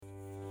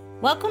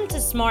Welcome to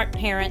Smart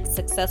Parents,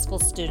 Successful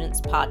Students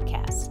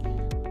podcast.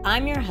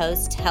 I'm your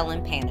host,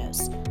 Helen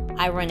Panos.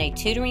 I run a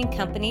tutoring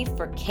company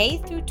for K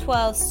through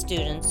 12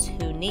 students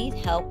who need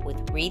help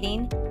with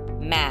reading,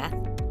 math,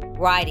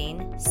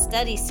 writing,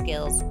 study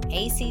skills,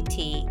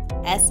 ACT,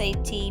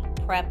 SAT,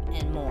 prep,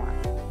 and more.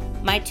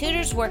 My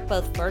tutors work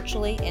both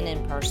virtually and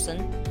in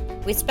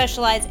person. We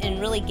specialize in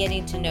really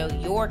getting to know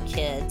your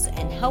kids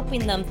and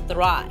helping them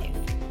thrive.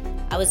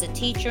 I was a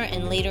teacher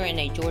and leader in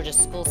a Georgia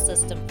school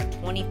system for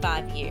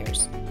 25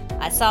 years.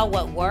 I saw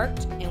what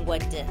worked and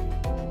what didn't.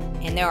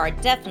 And there are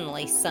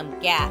definitely some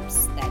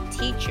gaps that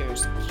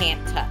teachers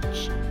can't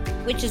touch,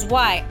 which is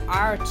why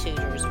our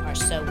tutors are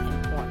so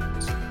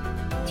important.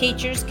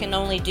 Teachers can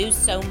only do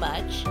so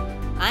much.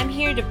 I'm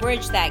here to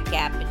bridge that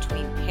gap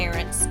between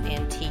parents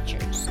and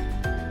teachers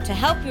to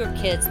help your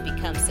kids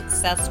become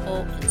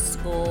successful in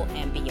school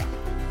and beyond.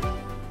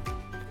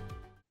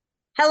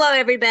 Hello,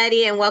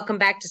 everybody, and welcome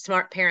back to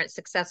Smart Parents,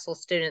 Successful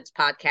Students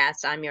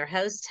podcast. I'm your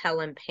host,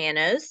 Helen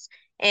Panos,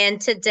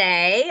 and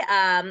today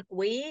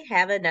we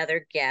have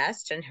another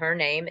guest, and her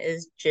name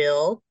is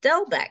Jill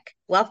Delbeck.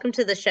 Welcome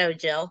to the show,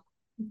 Jill.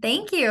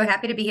 Thank you.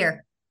 Happy to be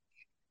here.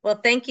 Well,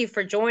 thank you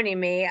for joining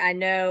me. I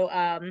know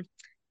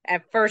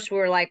at first we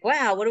were like,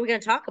 wow, what are we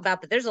going to talk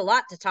about? But there's a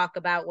lot to talk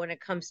about when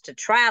it comes to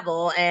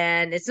travel,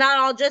 and it's not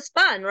all just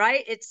fun,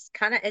 right? It's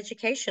kind of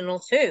educational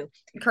too.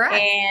 Correct.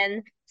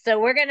 And so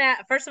we're going to,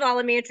 first of all,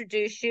 let me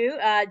introduce you.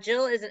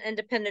 Jill is an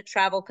independent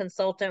travel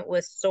consultant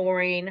with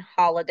Soaring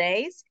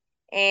Holidays.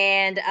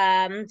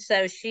 And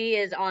so she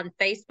is on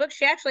Facebook.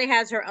 She actually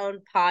has her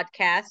own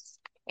podcast,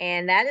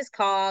 and that is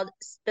called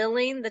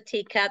Spilling the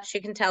Teacup.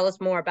 She can tell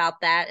us more about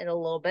that in a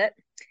little bit.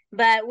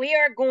 But we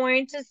are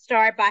going to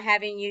start by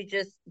having you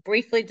just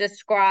briefly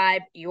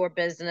describe your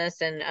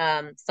business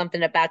and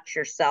something about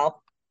yourself.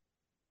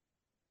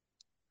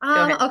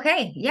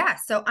 Okay. Yeah.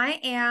 So I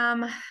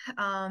am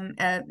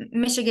a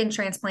Michigan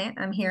transplant.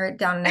 I'm here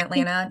down in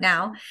Atlanta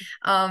now.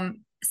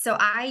 So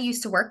I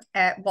used to work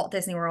at Walt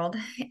Disney World.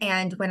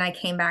 And when I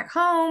came back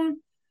home,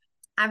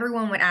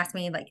 everyone would ask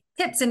me like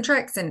tips and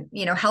tricks and,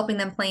 helping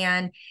them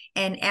plan.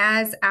 And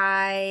as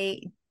I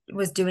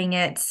was doing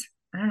it,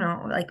 I don't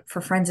know, like for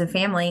friends and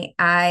family,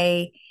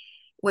 I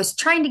was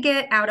trying to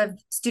get out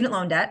of student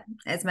loan debt,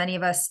 as many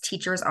of us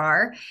teachers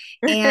are.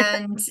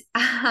 And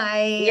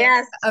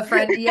Yes. a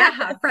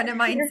friend of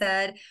mine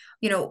said,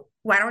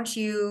 why don't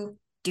you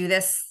do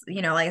this,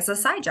 like as a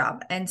side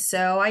job? And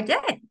so I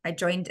did. I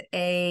joined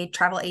a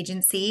travel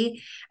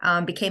agency,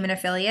 became an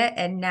affiliate,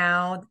 and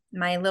now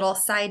my little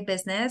side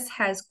business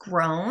has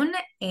grown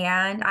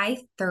and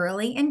I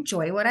thoroughly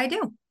enjoy what I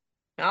do.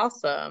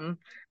 Awesome.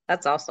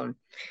 That's awesome.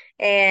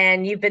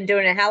 And you've been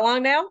doing it how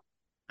long now?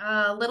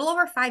 A little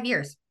over 5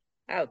 years.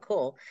 Oh,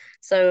 cool.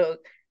 So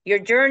your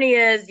journey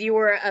is you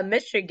were a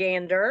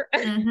Michigander.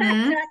 Mm-hmm.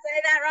 Did I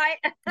say that right?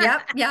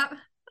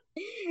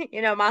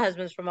 Yep. My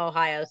husband's from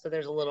Ohio, so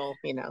there's a little,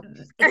 a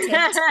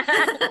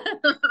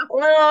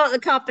little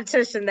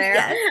competition there.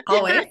 Yes,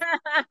 always.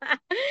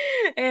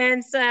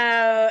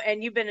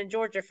 And you've been in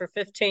Georgia for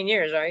 15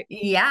 years, right?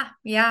 Yeah.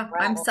 Wow,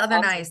 I'm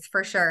Southernized awesome.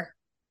 For sure.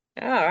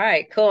 All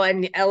right, cool.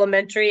 And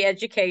elementary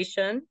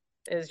education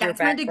is your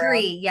background? That's my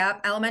degree.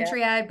 Yep.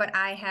 Elementary ed, but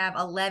I have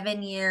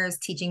 11 years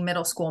teaching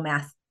middle school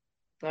math.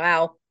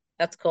 Wow.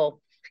 That's cool.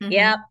 Mm-hmm.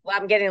 Yeah. Well,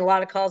 I'm getting a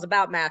lot of calls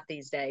about math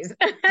these days.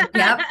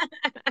 Yep.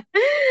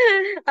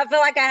 I feel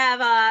like I have,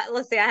 I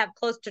have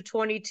close to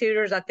 20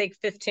 tutors. I think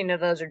 15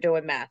 of those are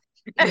doing math.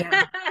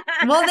 Yeah.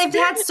 Well, they've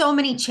had so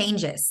many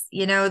changes,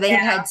 they've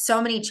had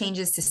so many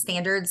changes to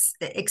standards,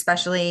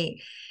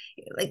 especially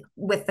like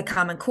with the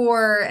Common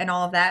Core and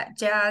all of that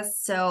jazz.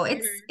 So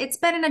it's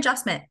been an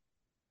adjustment.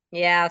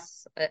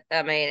 Yes.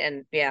 I mean,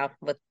 and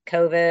with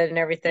COVID and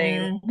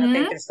everything, I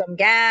think there's some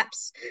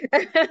gaps.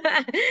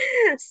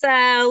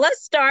 So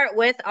let's start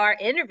with our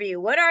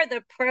interview. What are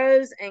the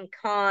pros and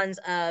cons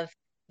of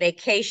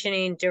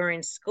vacationing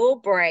during school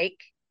break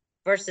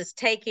versus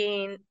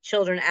taking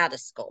children out of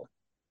school?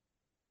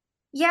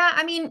 Yeah.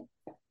 I mean,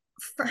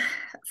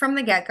 from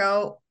the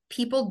get-go,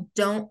 people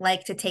don't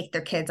like to take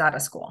their kids out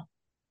of school.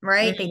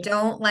 Right. Mm-hmm. They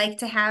don't like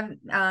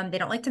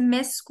to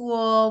miss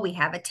school. We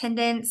have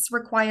attendance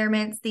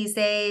requirements these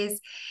days.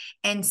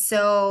 And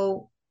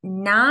so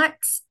not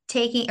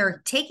taking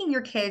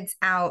your kids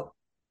out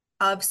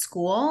of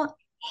school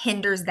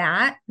hinders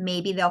that.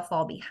 Maybe they'll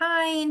fall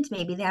behind.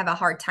 Maybe they have a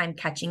hard time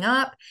catching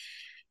up.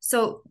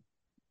 So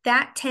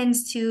that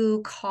tends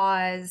to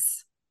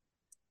cause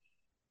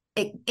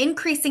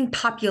increasing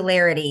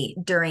popularity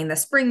during the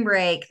spring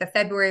break, the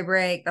February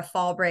break, the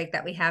fall break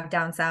that we have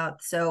down south.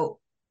 So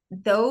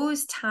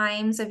those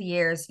times of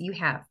years, you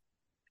have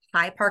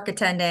high park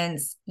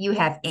attendance, you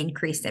have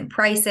increased in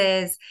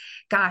prices.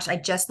 Gosh, I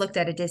just looked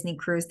at a Disney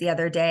cruise the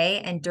other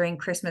day, and during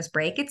Christmas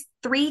break, it's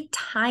 3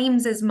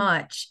 times as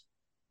much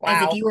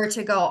as if you were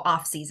to go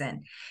off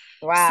season.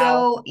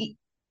 Wow.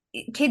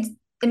 So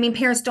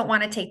parents don't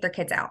want to take their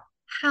kids out.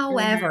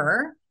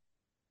 However,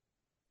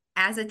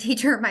 as a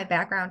teacher, my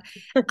background,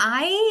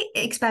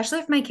 especially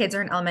if my kids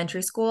are in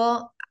elementary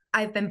school,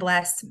 I've been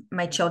blessed.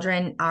 My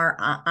children are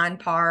on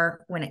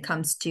par when it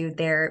comes to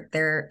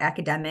their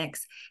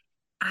academics.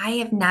 I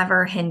have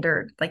never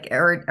hindered like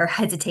or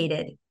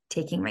hesitated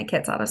taking my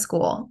kids out of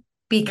school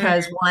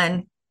because Mm-hmm.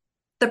 one,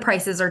 the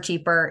prices are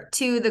cheaper,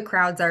 two, the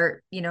crowds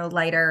are,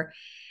 lighter,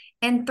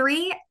 and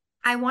three,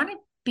 I want to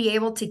be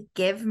able to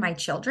give my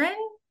children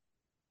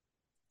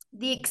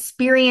the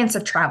experience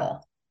of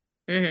travel.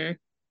 Mm-hmm.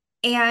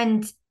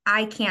 And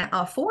I can't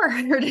afford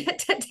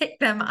to take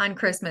them on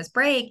Christmas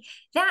break.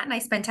 That and I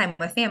spend time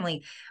with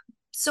family.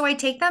 So I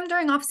take them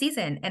during off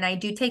season and I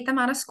do take them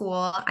out of school.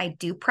 I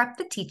do prep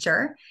the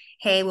teacher.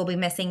 Hey, we'll be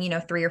missing,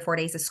 3 or 4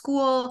 days of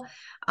school.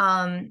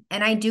 And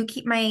I do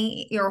keep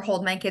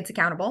hold my kids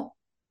accountable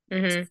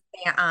Mm-hmm.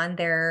 on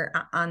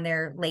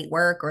their late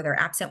work or their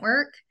absent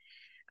work.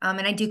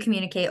 And I do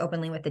communicate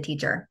openly with the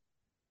teacher.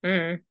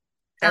 Mm-hmm.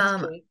 That's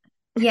Um, key.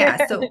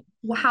 yeah. So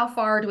how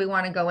far do we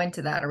want to go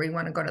into that, or we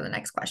want to go to the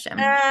next question?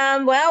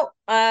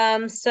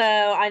 So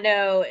I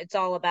know it's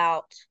all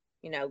about,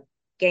 you know,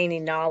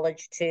 gaining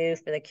knowledge too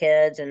for the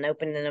kids and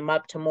opening them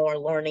up to more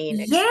learning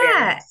Yeah,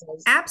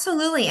 experiences.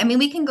 absolutely. I mean,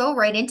 we can go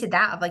right into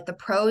that of like the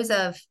pros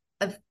of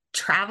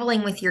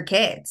traveling with your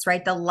kids,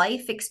 right? The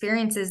life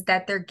experiences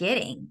that they're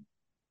getting.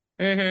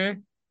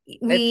 Mm-hmm. It,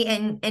 We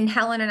and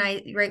Helen and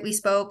I, right, we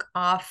spoke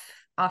off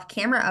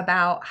camera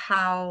about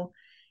how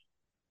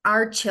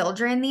our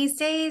children these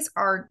days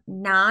are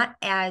not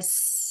as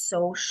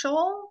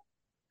social.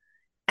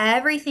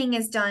 Everything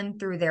is done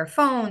through their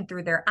phone,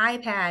 through their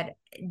iPad,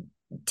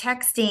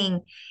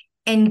 texting,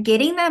 and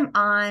getting them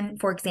on,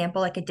 for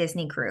example, like a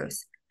Disney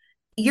cruise.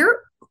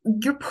 You're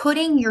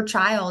putting your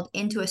child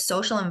into a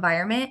social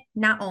environment.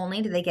 Not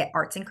only do they get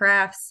arts and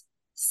crafts,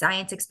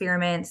 science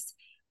experiments,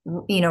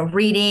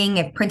 reading,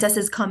 if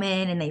princesses come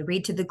in and they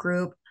read to the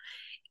group,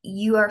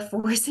 you are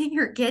forcing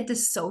your kid to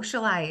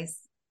socialize,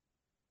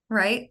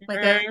 right?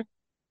 Mhm.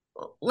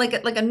 Like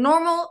a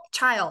normal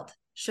child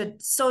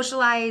should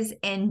socialize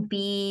and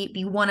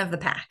be one of the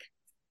pack.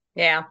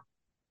 Yeah,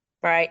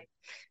 right.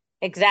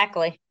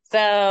 Exactly.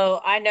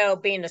 So I know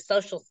being a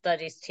social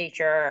studies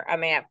teacher, I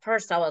mean, at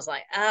first I was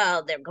like,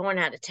 oh, they're going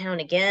out of town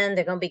again.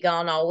 They're going to be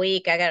gone all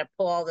week. I got to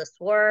pull all this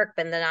work,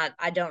 and then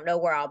I don't know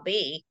where I'll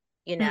be.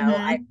 I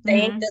Mm-hmm, think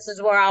mm-hmm. this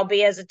is where I'll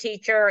be as a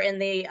teacher in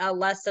the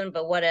lesson,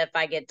 but what if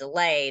I get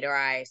delayed or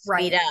I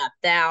speed Right. up?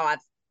 I'm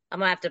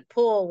going to have to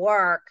pull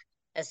work,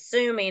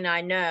 assuming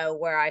I know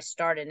where I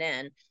started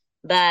in.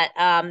 But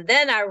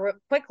then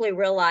quickly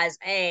realized,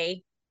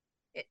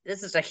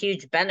 this is a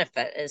huge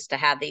benefit is to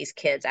have these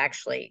kids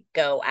actually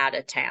go out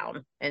of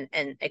town and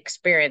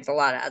experience a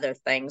lot of other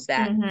things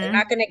that they're Mm-hmm.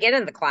 not going to get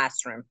in the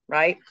classroom,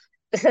 right?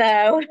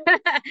 So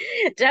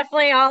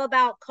definitely all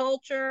about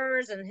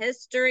cultures and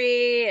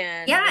history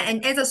and Yeah,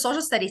 and as a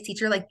social studies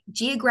teacher, like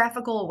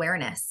geographical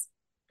awareness,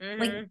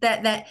 like hmm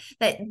that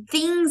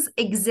things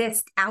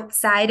exist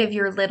outside of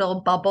your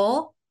little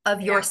bubble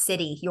of your yeah.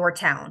 city, your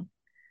town.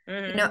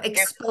 Yep.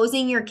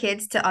 Exposing your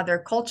kids to other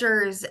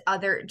cultures,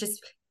 other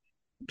just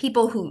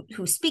people who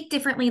speak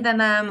differently than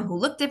them, who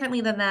look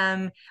differently than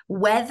them,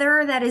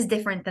 weather that is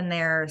different than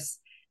theirs.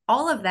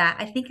 All of that,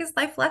 I think, is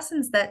life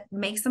lessons that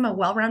makes them a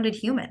well-rounded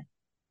human.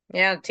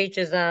 Yeah, it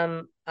teaches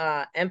them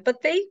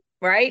empathy,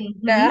 right?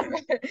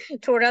 Mm-hmm.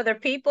 Toward other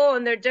people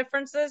and their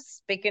differences.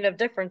 Speaking of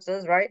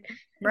differences, right?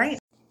 Right.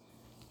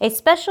 A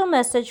special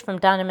message from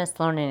Dynamis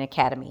Learning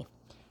Academy.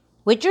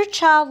 Would your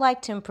child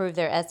like to improve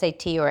their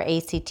SAT or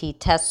ACT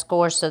test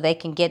scores so they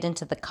can get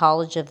into the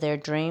college of their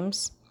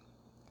dreams?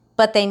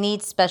 But they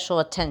need special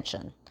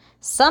attention,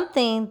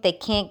 something they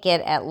can't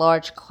get at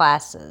large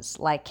classes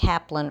like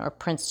Kaplan or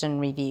Princeton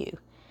Review.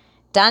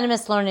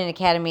 Dynamis Learning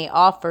Academy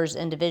offers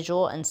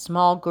individual and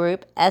small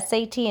group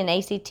SAT and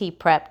ACT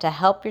prep to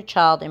help your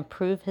child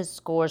improve his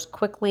scores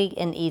quickly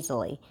and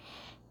easily.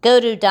 Go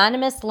to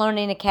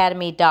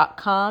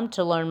dynamislearningacademy.com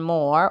to learn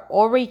more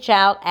or reach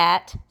out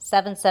at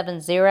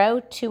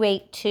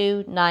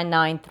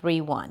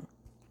 770-282-9931.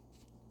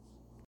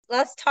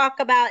 Let's talk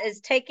about,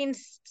 is taking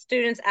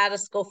students out of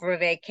school for a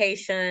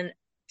vacation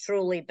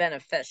truly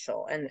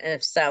beneficial? And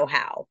if so,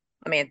 how?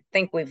 I mean, I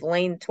think we've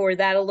leaned toward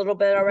that a little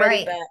bit already,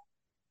 Right. but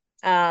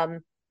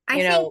I you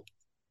think know,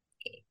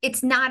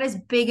 it's not as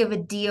big of a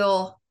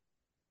deal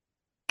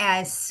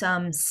as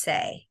some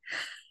say.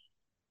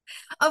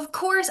 Of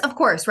course,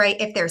 right?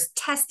 If there's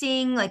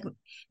testing, like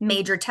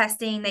major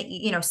testing that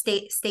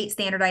state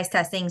standardized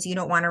testings, you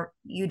don't,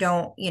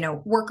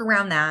 work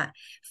around that.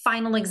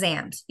 Final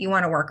exams, you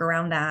want to work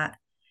around that.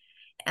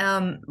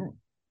 Um,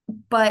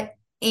 but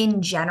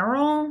in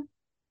general,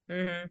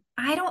 mhm,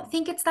 I don't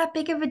think it's that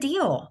big of a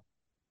deal.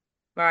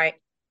 right.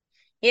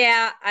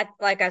 Yeah,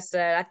 like I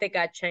said, I think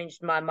I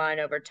changed my mind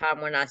over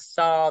time when I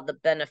saw the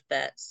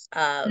benefits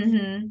of.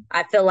 Mm-hmm.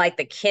 I feel like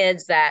the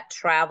kids that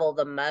travel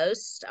the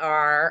most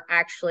are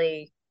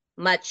actually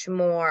much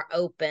more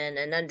open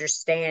and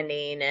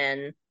understanding.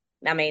 And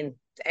I mean,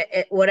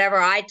 whatever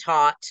I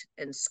taught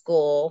in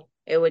school,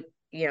 it would,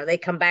 they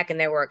come back and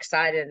they were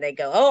excited and they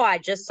go, "Oh, I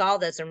just saw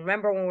this. And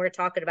remember when we were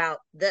talking about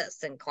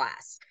this in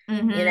class,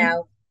 you Mm-hmm.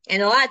 know?"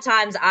 And a lot of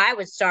times I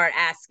would start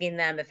asking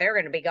them if they're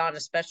going to be gone,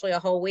 especially a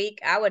whole week,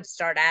 I would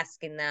start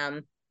asking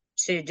them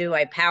to do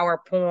a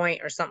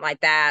PowerPoint or something like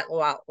that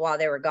while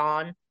they were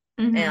gone.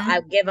 And I Mm-hmm.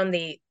 would give them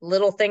the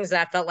little things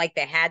that I felt like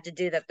they had to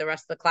do that the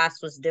rest of the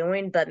class was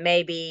doing, but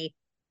maybe,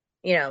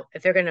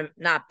 if they're going to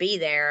not be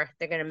there,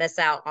 they're going to miss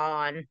out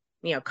on,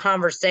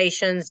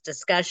 conversations,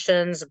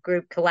 discussions,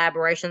 group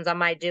collaborations I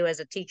might do as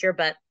a teacher.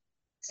 But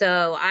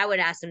so I would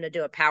ask them to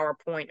do a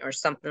PowerPoint or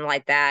something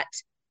like that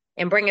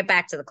and bring it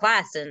back to the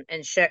class and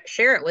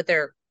share it with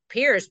their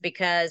peers,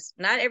 because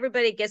not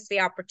everybody gets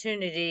the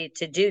opportunity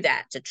to do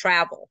that, to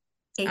travel.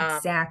 Um,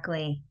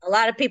 Exactly. a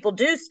lot of people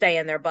do stay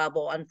in their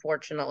bubble,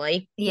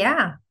 unfortunately.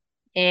 Yeah.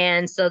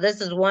 And so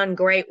this is one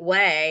great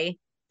way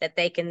that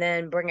they can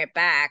then bring it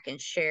back and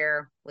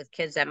share with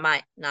kids that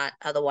might not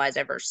otherwise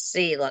ever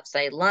see, let's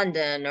say,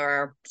 London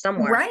or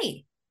somewhere.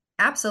 Right.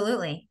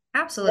 Absolutely.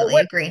 Well, Absolutely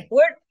agree.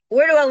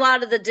 where do a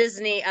lot of the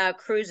Disney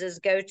cruises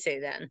go to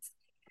then?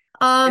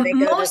 Do they go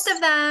to? Most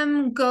of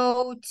them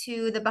go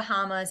to the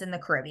Bahamas and the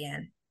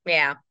Caribbean,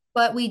 Yeah.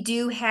 but we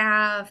do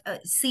have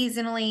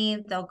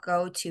seasonally, they'll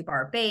go to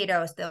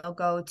Barbados, they'll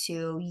go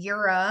to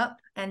Europe,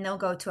 and they'll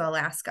go to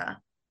Alaska.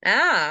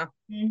 Ah,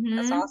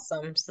 that's Mm-hmm.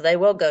 awesome. So they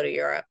will go to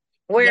Europe.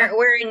 Yep.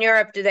 Where in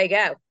Europe do they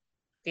go?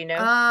 Do you know?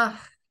 Uh,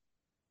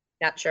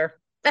 Not sure.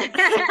 I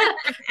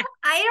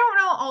don't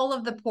know all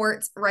of the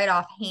ports right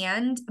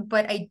offhand,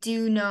 but I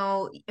do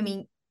know, I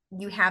mean,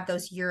 you have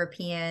those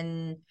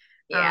European,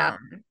 Yeah,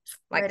 um,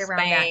 like right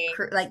around that,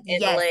 Spain, like,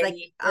 yes, like,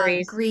 Italy,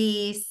 Greece.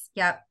 Greece.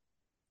 Yep.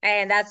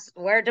 And that's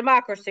where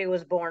democracy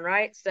was born,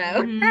 right? So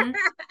Hmm.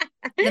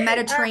 The I'm a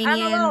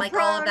Mediterranean, little like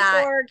all of prone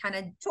that toward kind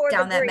of the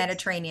down that Greeks.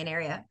 Mediterranean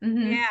area.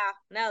 Hmm. Yeah,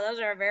 no, those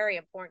are very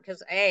important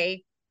because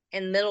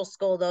in middle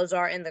school, those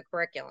are in the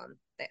curriculum.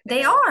 They're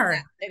They going to learn about.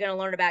 are. They're going to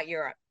learn about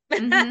Europe.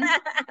 Hmm.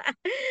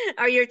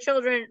 Are your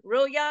children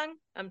real young?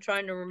 I'm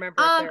trying to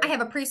remember if I they're.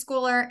 have a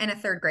preschooler and a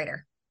third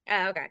grader.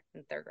 Oh, okay,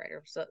 in third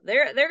grader. So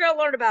they're going to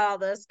learn about all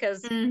this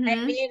because Hmm.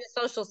 being a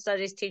social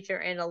studies teacher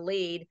and a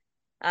lead,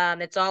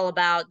 it's all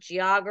about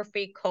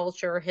geography,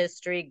 culture,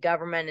 history,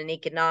 government, and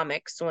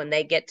economics when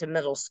they get to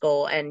middle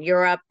school. And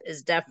Europe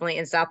is definitely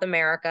in South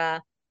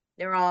America.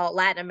 They're all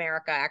Latin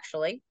America,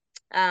 actually.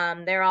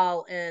 They're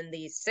all in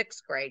the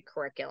sixth grade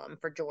curriculum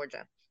for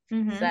Georgia.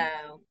 Hmm.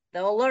 So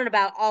they'll learn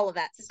about all of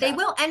that They stuff.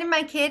 will. And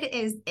my kid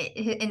is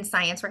in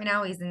science right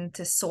now. He's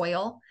into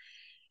soil.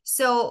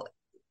 So,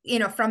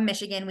 from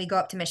Michigan, we go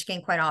up to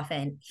Michigan quite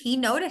often. He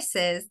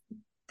notices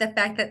the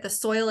fact that the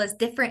soil is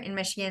different in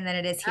Michigan than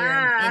it is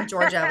here in Ah,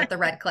 Georgia with the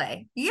red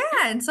clay. Yeah.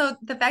 And so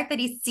the fact that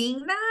he's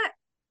seeing that,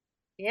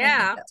 I think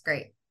yeah. that's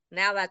great.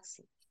 Now that's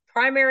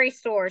primary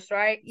source,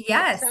 right?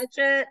 Yes. Touch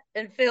it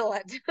and feel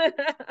it.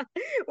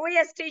 We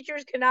as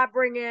teachers cannot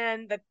bring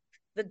in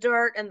the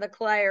dirt and the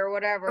clay or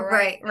whatever,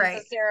 right? Right, right.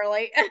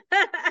 Necessarily.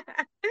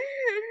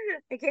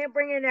 I can't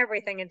bring in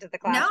everything into the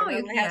No, classroom. We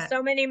you only have can't.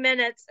 so many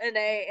minutes in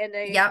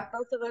a Yep.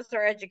 both of us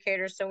are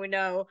educators, so we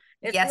know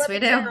it's Yes, we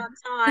limited do. on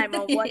time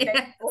on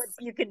Yes. what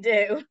you can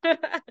do.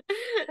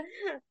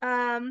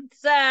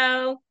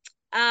 So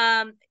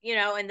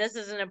and this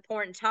is an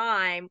important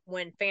time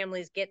when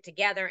families get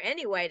together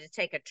anyway to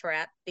take a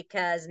trip,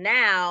 because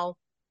now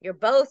you're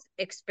both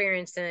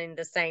experiencing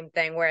the same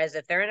thing. Whereas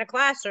if they're in a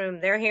classroom,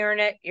 they're hearing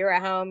it, you're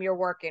at home, you're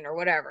working or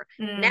whatever.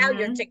 Now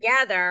you're Hmm.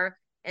 together.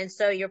 And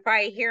so you're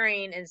probably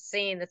hearing and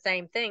seeing the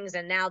same things.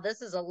 And now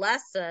this is a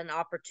lesson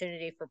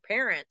opportunity for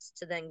parents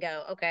to then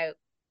go, okay,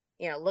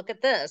 look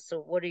at this. So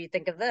what do you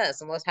think of this?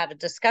 And let's have a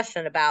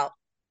discussion about,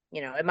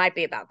 it might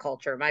be about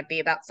culture, it might be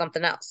about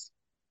something else.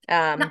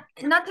 Not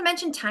to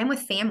mention time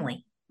with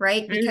family,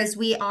 right? Because Mhm.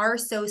 we are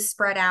so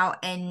spread out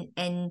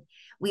and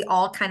we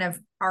all kind of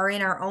are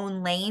in our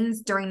own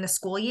lanes during the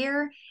school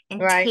year, and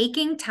Right.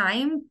 taking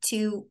time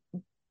to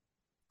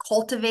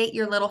cultivate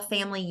your little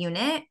family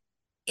unit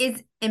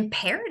is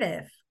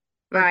imperative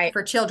Right.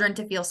 for children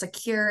to feel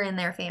secure in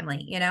their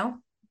family.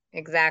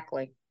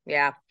 Exactly.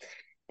 Yeah.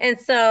 And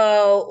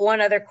so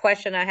one other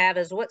question I have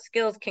is, what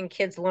skills can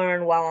kids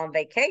learn while on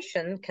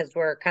vacation? Because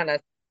we're kind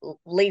of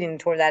leading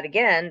toward that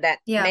again, that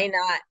Yeah.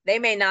 they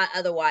may not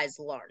otherwise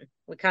learn.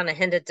 We kind of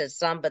hinted to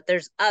some, but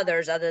there's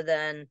others other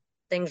than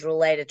things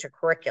related to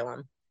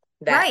curriculum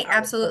that Right, are important.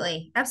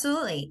 absolutely.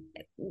 Absolutely.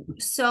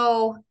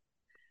 So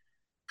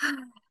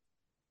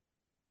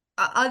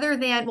other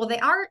than, well, they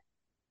are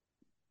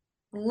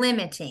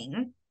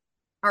limiting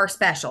our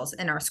specials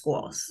in our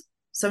schools.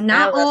 So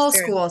not Oh, that's all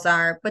true. schools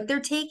are, but they're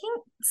taking,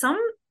 some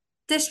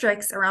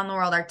districts around the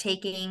world are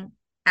taking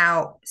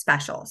out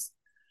specials.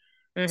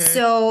 Mm-hmm.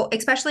 So,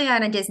 especially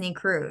on a Disney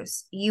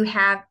cruise, you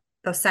have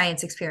those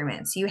science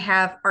experiments, you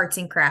have arts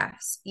and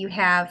crafts, you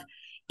have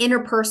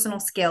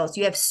interpersonal skills,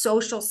 you have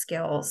social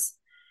skills,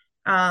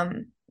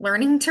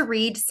 learning to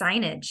read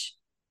signage.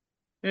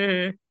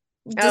 Mm-hmm.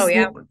 Oh, Just,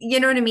 yeah. you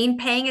know what I mean?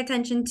 Paying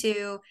attention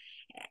to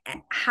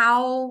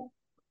how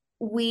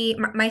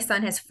my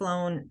son has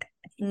flown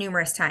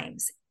numerous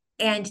times,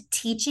 and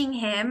teaching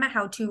him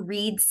how to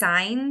read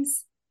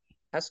signs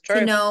That's to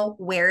true. know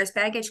where is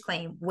baggage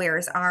claim,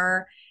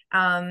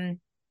 um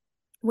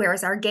where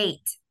is our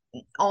gate,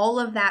 all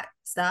of that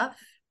stuff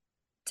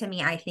to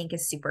me, I think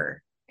is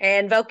super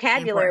And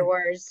vocabulary important.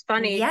 words.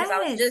 Funny because I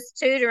was Yes. just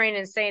tutoring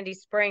in Sandy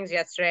Springs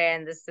yesterday,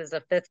 and this is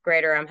a fifth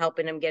grader. I'm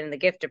helping him get in the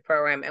gifted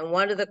program. And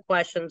one of the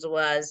questions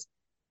was,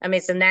 I mean,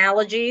 it's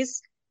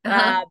analogies,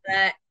 Uh-huh.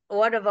 but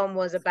one of them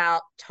was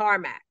about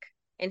tarmac.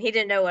 And he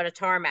didn't know what a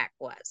tarmac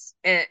was.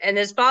 And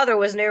his father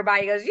was nearby.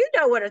 He goes, "You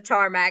know what a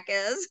tarmac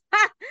is."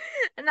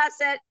 And I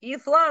said,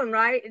 "You've flown,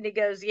 right?" And he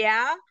goes,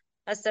 "Yeah."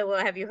 I said, "Well,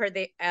 have you heard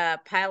the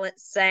pilot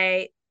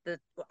say that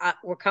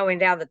we're going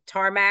down the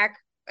tarmac?"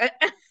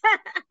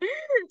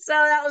 So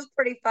that was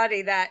pretty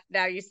funny that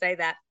now you say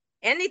that.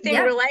 Anything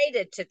Yeah,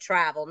 related to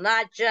travel,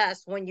 not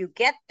just when you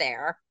get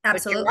there, but you're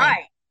absolutely.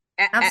 right.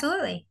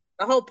 Absolutely.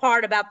 The whole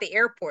part about the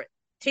airport,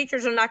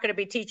 teachers are not going to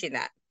be teaching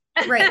that.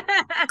 Right.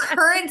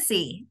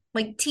 Currency,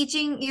 like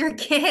teaching your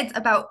kids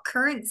about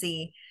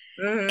currency.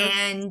 Mm-hmm.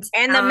 And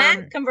And the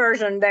math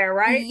conversion there,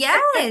 right?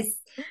 yes.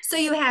 So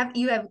you have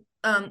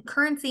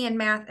currency and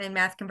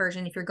math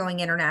conversion if you're going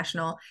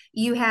international.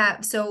 You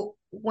have so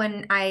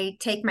when I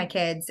take my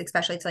kids,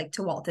 especially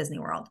to Walt Disney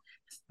World,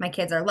 my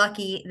kids are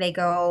lucky. They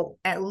go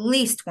at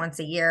least once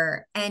a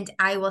year. And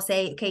I will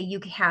say, okay,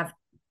 you have,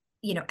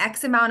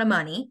 X amount of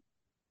money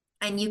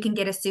and you can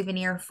get a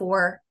souvenir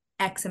for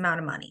X amount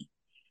of money.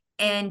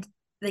 And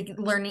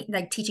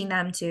teaching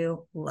them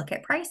to look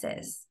at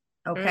prices.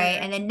 Okay.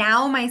 Mm-hmm. And then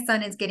now my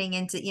son is getting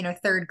into,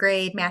 third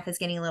grade. Math is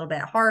getting a little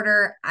bit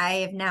harder. I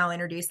have now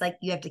introduced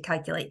you have to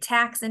calculate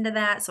tax into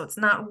that. So it's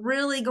not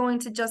really going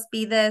to just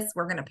be this.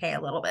 We're going to pay a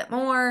little bit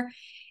more.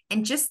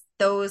 And just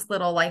those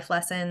little life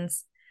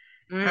lessons.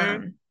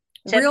 Mm-hmm.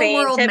 Real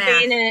world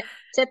math.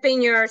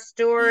 Tipping your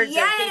stewards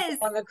and people Yes.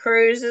 on the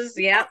cruises.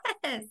 Yep.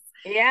 Yes.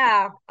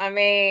 Yeah. I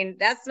mean,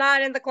 that's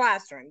not in the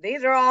classroom.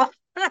 These are all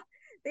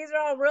these are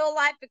all real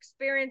life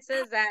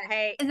experiences that,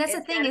 hey, And that's the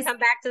it's thing got to is, come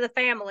back to the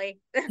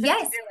family to do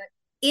yes, it.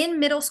 in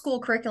middle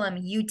school curriculum,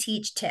 you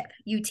teach tip.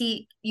 You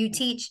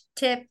teach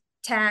tip,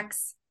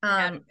 tax,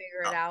 How to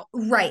figure it out.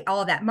 right,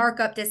 all of that,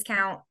 markup,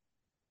 discount.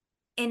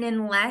 And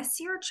unless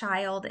your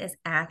child is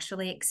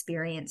actually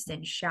experienced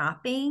in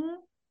shopping,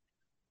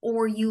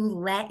 or you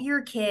let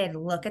your kid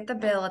look at the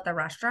bill at the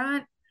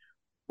restaurant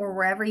or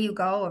wherever you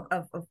go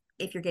of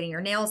if you're getting your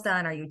nails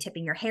done, are you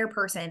tipping your hair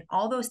person,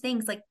 all those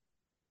things,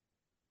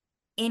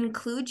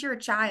 include your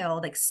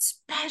child,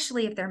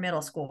 especially if they're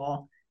middle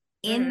school,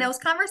 in those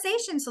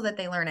conversations so that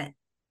they learn it.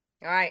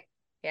 All right.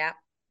 Yeah.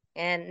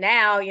 And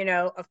now,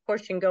 of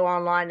course, you can go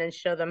online and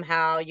show them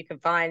how you can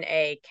find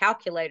a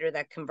calculator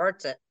that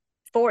converts it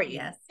for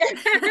you. Yes.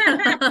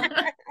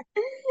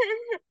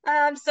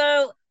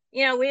 So,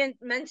 we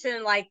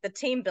mentioned the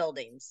team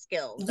building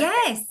skills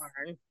that Yes. they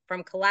learn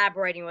from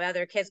collaborating with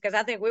other kids. Because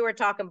I think we were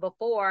talking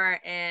before,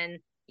 and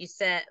you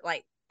said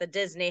the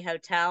Disney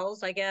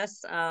hotels, I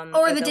guess,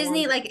 or the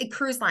Disney a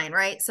cruise line,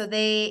 right? So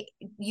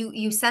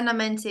you send them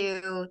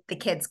into the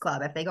kids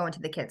club if they go into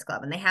the kids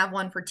club, and they have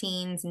one for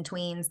teens and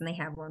tweens, and they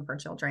have one for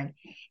children,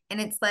 and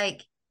it's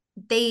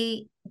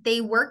they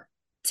work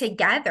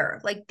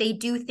together, they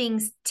do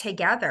things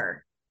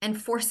together,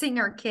 and forcing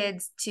our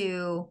kids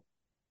to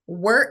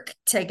work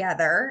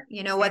together,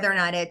 whether or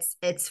not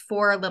it's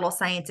for a little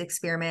science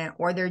experiment,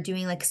 or they're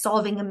doing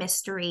solving a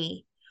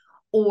mystery,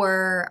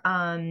 or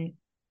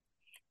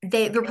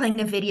they're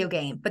playing a video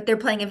game, but they're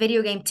playing a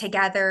video game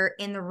together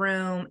in the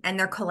room, and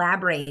they're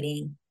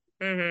collaborating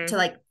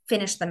to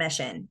finish the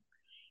mission.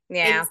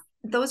 Yeah.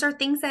 Those are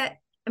things that,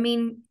 I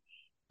mean,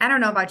 I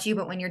don't know about you,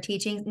 but when you're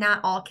teaching,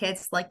 not all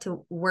kids like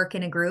to work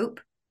in a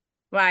group.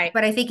 Right.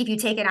 But I think if you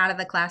take it out of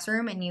the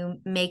classroom and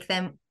you make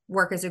them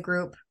work as a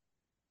group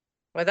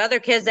with other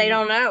kids they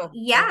don't know.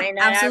 Yeah, may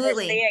not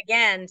absolutely. Ever see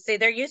again. See,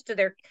 they're used to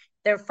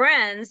their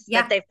friends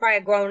that they've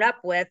probably grown up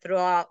with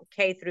throughout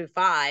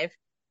K-5.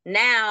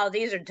 Now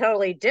these are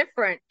totally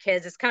different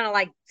kids. It's kind of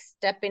like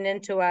stepping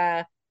into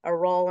a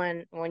role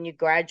when you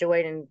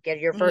graduate and get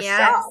your first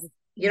job.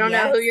 You don't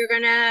know who you're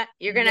gonna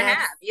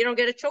have. You don't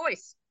get a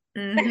choice.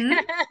 Mm-hmm.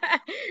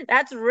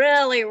 That's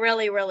really,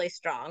 really, really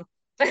strong.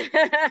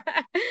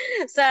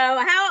 So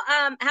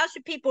how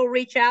should people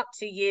reach out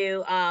to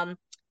you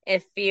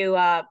if you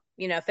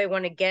if they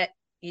want to get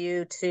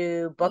you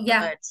to book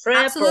a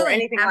trip or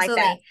anything like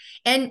that?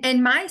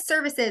 And my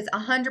service is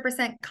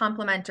 100%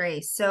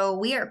 complimentary. So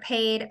we are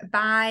paid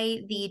by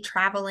the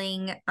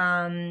traveling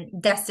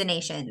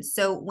destination.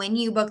 So when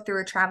you book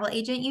through a travel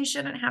agent, you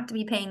shouldn't have to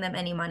be paying them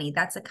any money.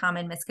 That's a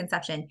common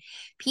misconception.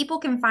 People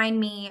can find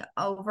me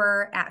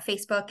over at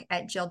Facebook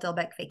at Jill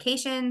Dilbeck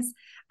Vacations.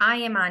 I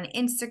am on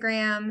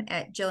Instagram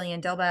at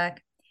Jillian Dilbeck.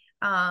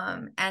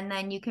 And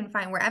then you can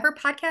find wherever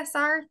podcasts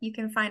are, you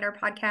can find our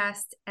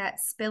podcast at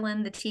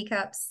Spillin' the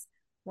Teacups,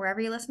 wherever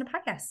you listen to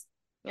podcasts.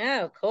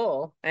 Oh,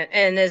 cool.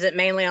 And is it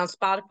mainly on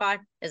Spotify?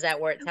 Is that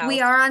where it's housed?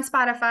 We are on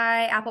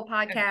Spotify, Apple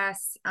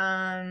Podcasts.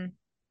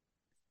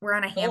 We're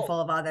on a handful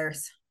of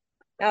others.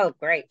 Oh,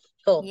 great.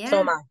 Cool. Yeah. So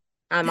am I.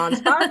 I'm on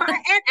Spotify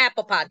and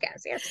Apple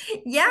Podcasts. Yes.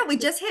 Yeah, we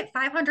just hit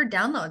 500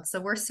 downloads,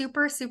 so we're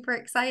super, super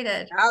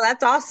excited. Oh,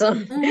 that's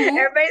awesome.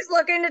 Everybody's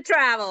looking to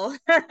travel.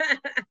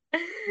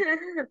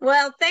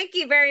 Well, thank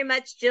you very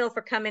much, Jill,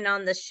 for coming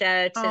on the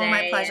show today. Oh,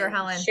 my pleasure,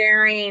 Helen.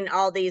 Sharing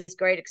all these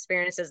great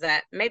experiences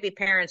that maybe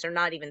parents are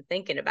not even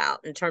thinking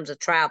about in terms of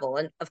travel.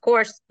 And of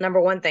course,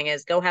 number one thing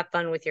is go have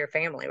fun with your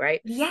family,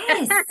 right?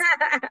 Yes.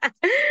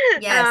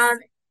 Yes.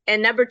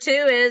 And number two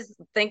is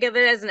think of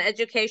it as an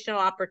educational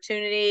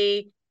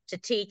opportunity to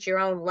teach your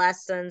own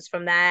lessons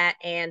from that,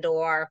 and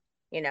or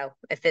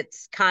if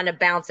it's kind of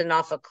bouncing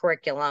off a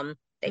curriculum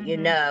that you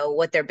know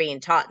what they're being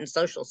taught in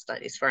social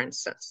studies, for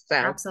instance. So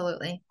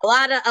absolutely, a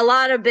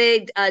lot of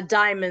big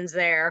diamonds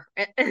there,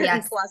 and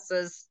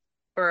pluses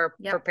for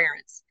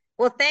parents.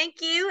 Well,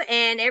 thank you,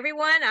 and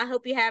everyone, I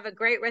hope you have a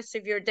great rest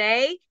of your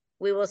day.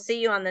 We will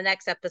see you on the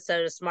next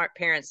episode of Smart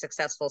Parents,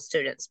 Successful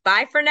Students.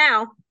 Bye for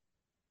now.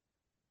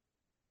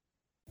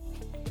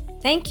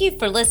 Thank you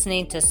for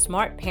listening to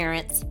Smart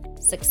Parents,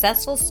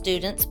 Successful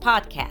Students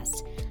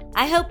podcast.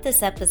 I hope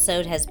this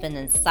episode has been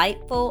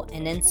insightful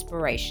and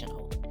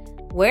inspirational.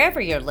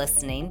 Wherever you're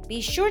listening, be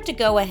sure to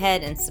go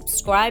ahead and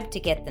subscribe to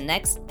get the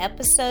next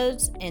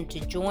episodes and to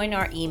join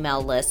our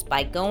email list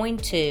by going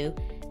to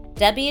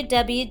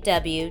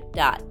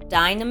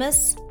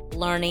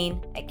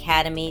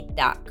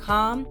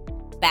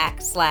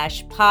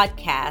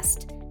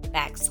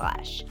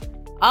www.dynamislearningacademy.com/podcast/.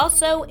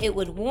 Also, it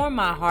would warm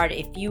my heart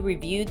if you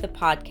reviewed the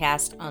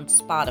podcast on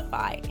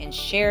Spotify and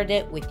shared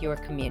it with your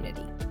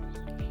community.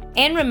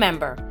 And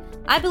remember,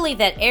 I believe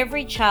that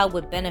every child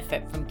would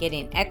benefit from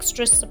getting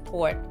extra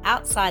support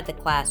outside the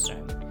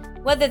classroom,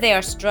 whether they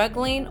are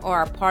struggling or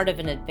are part of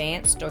an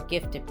advanced or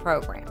gifted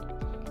program,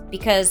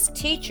 because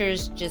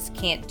teachers just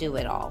can't do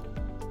it all.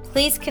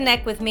 Please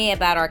connect with me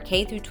about our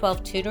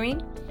K-12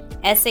 tutoring,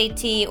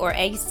 SAT or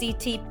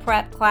ACT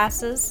prep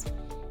classes,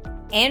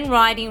 and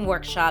writing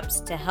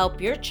workshops to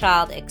help your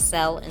child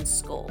excel in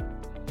school.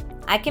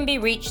 I can be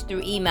reached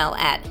through email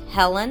at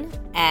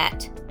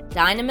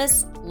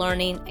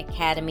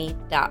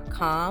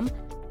helen@dynamislearningacademy.com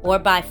or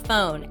by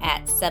phone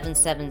at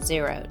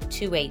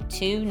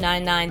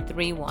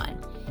 770-282-9931.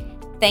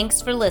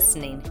 Thanks for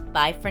listening.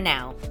 Bye for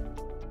now.